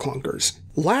Cash for Clunkers.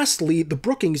 Lastly, the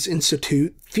Brookings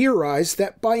Institute theorized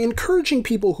that by encouraging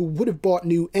people who would have bought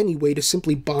new anyway to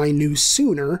simply buy new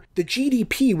sooner, the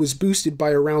GDP was boosted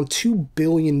by around $2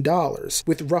 billion,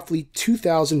 with roughly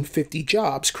 2,050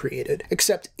 jobs created.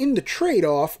 Except in the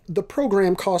trade-off, the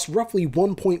program cost roughly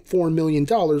 $1.4 million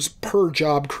per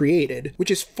job created,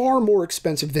 which is far more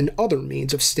expensive than other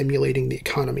means of stimulating the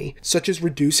economy, such as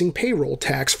reducing payroll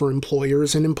tax for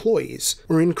employers and employees,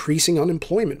 or increasing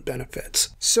unemployment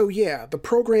benefits. So yeah, the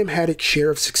program had its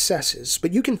share of successes,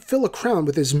 but you can fill a crown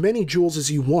with as many jewels as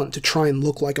you want to try and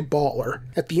look like a baller.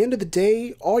 At the end of the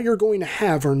day, all you're going to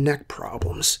have are neck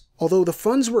problems. Although the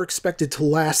funds were expected to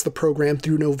last the program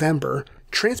through November,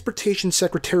 Transportation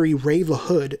Secretary Ray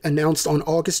LaHood announced on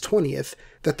August 20th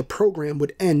that the program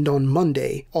would end on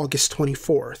Monday, August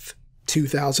 24th,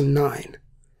 2009.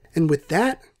 And with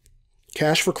that,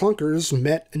 Cash for Clunkers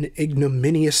met an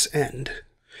ignominious end.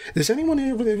 Does anyone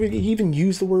ever even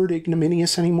use the word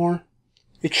ignominious anymore?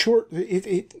 It's short,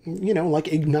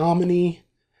 like ignominy.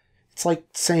 It's like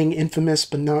saying infamous,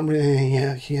 but not really,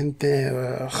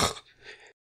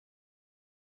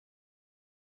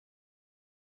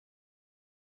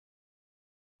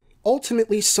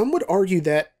 Ultimately, some would argue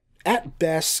that, at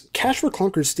best, Cash for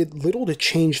Clunkers did little to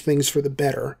change things for the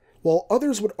better, while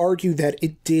others would argue that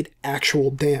it did actual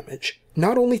damage,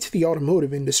 not only to the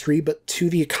automotive industry, but to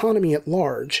the economy at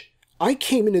large. I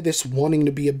came into this wanting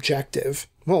to be objective.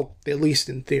 Well, at least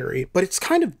in theory. But it's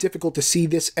kind of difficult to see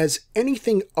this as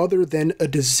anything other than a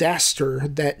disaster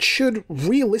that should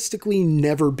realistically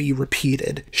never be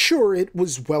repeated. Sure, it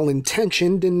was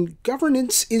well-intentioned, and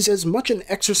governance is as much an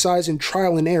exercise in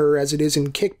trial and error as it is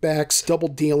in kickbacks, double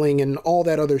dealing, and all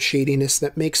that other shadiness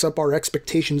that makes up our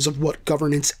expectations of what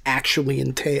governance actually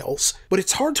entails. But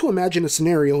it's hard to imagine a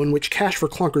scenario in which Cash for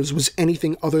Clunkers was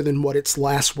anything other than what its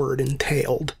last word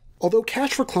entailed. Although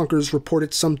Cash for Clunkers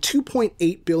reported some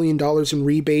 $2.8 billion in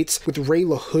rebates, with Ray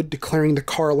LaHood declaring the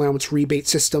car allowance rebate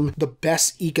system the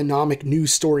best economic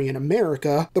news story in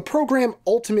America, the program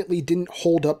ultimately didn't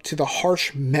hold up to the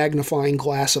harsh magnifying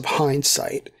glass of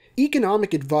hindsight.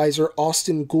 Economic advisor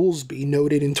Austin Goolsbee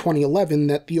noted in 2011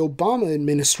 that the Obama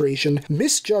administration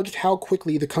misjudged how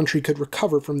quickly the country could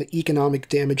recover from the economic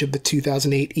damage of the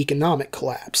 2008 economic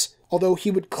collapse. Although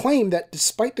he would claim that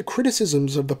despite the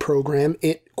criticisms of the program,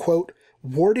 it, quote,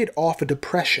 warded off a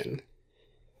depression.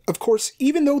 Of course,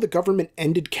 even though the government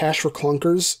ended Cash for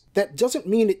Clunkers, that doesn't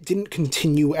mean it didn't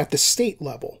continue at the state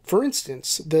level. For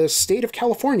instance, the state of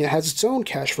California has its own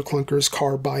Cash for Clunkers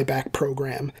car buyback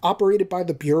program, operated by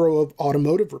the Bureau of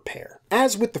Automotive Repair.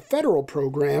 As with the federal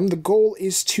program, the goal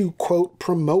is to, quote,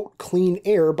 promote clean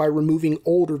air by removing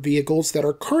older vehicles that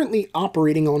are currently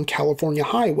operating on California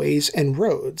highways and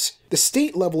roads. The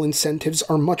state-level incentives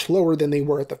are much lower than they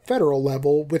were at the federal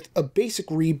level, with a basic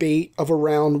rebate of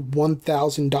around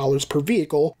 $1,000 per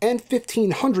vehicle and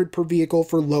 $1,500 per vehicle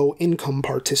for low-income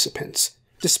participants.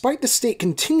 Despite the state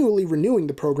continually renewing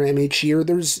the program each year,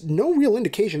 there's no real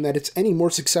indication that it's any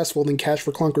more successful than Cash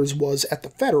for Clunkers was at the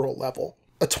federal level.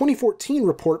 A 2014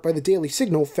 report by the Daily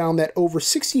Signal found that over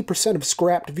 60% of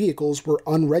scrapped vehicles were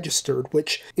unregistered,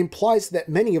 which implies that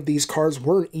many of these cars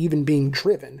weren't even being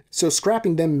driven, so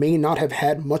scrapping them may not have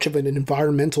had much of an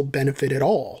environmental benefit at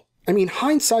all. I mean,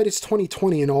 hindsight is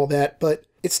 20/20 and all that, but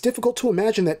it's difficult to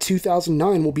imagine that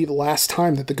 2009 will be the last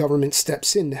time that the government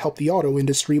steps in to help the auto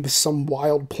industry with some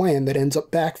wild plan that ends up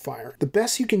backfiring. The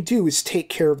best you can do is take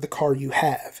care of the car you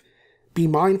have. Be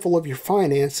mindful of your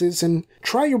finances, and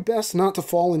try your best not to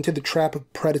fall into the trap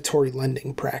of predatory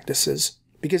lending practices.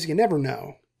 Because you never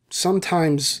know.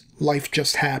 Sometimes life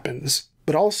just happens.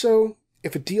 But also,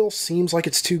 if a deal seems like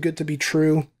it's too good to be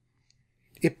true,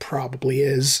 it probably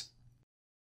is.